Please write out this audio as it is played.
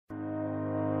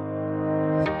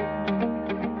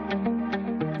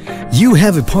you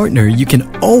have a partner you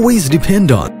can always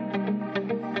depend on.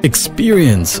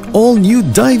 Experience all new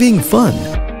diving fun.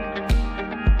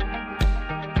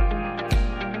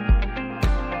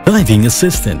 Diving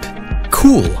Assistant.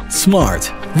 Cool,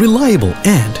 smart, reliable,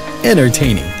 and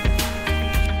entertaining.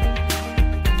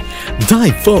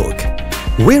 DIVEVOK.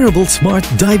 Wearable smart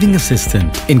diving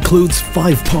assistant includes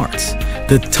 5 parts: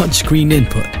 the touchscreen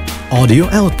input, audio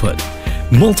output,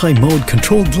 multi-mode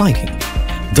controlled lighting,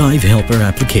 dive helper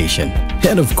application,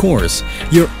 and of course,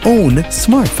 your own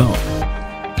smartphone.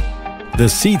 The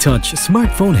C-Touch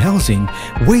smartphone housing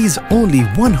weighs only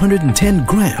 110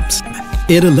 grams.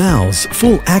 It allows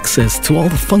full access to all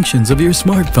the functions of your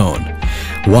smartphone,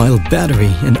 while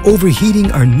battery and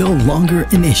overheating are no longer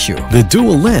an issue. The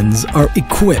dual lens are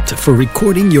equipped for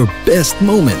recording your best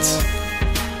moments.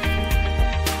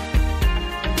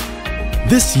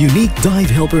 This unique dive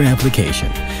helper application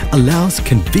allows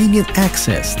convenient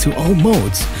access to all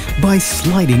modes by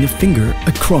sliding a finger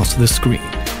across the screen.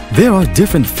 There are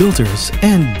different filters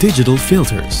and digital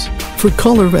filters. For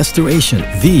color restoration,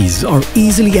 these are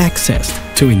easily accessed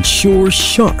to ensure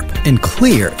sharp and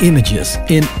clear images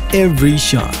in every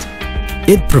shot.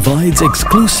 It provides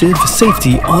exclusive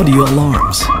safety audio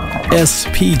alarms,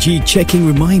 SPG checking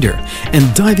reminder,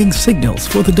 and diving signals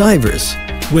for the divers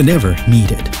whenever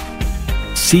needed.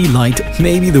 Sea Light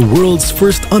may be the world's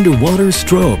first underwater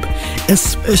strobe,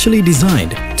 especially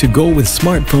designed to go with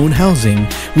smartphone housing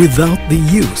without the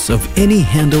use of any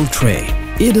handle tray.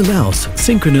 It allows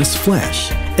synchronous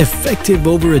flash, effective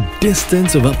over a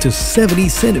distance of up to 70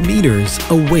 centimeters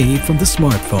away from the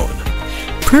smartphone.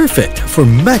 Perfect for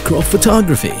macro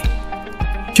photography.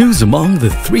 Choose among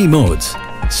the 3 modes: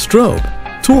 strobe,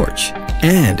 torch,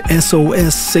 and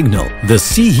SOS signal. The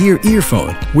See Here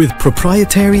earphone with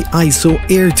proprietary ISO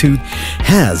AirTooth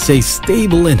has a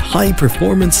stable and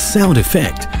high-performance sound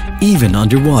effect even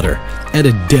underwater at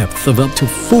a depth of up to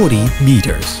 40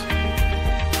 meters.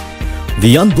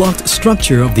 The unblocked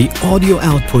structure of the audio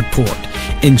output port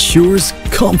ensures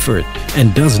comfort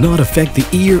and does not affect the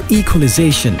ear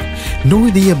equalization nor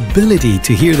the ability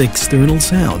to hear the external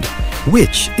sound,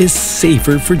 which is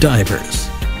safer for divers.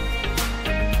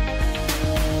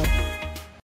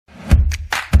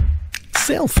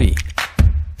 Selfie.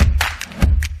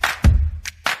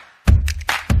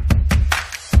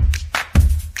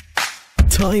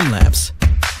 Time-lapse.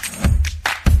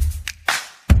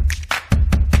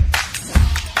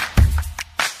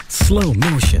 Slow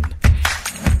motion.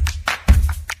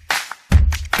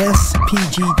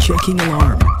 SPG checking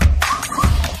alarm.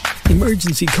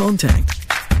 Emergency contact.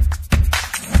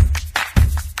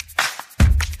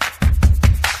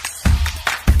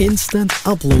 Instant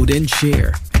upload and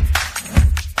share.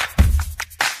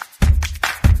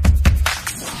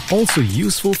 Also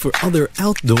useful for other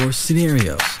outdoor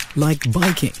scenarios like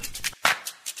biking,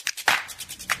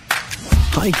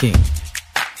 hiking,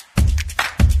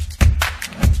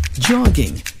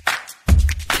 jogging,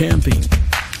 camping,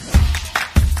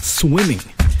 swimming,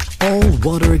 all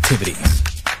water activities.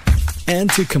 And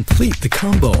to complete the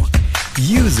combo,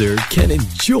 user can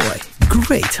enjoy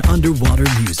great underwater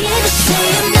music.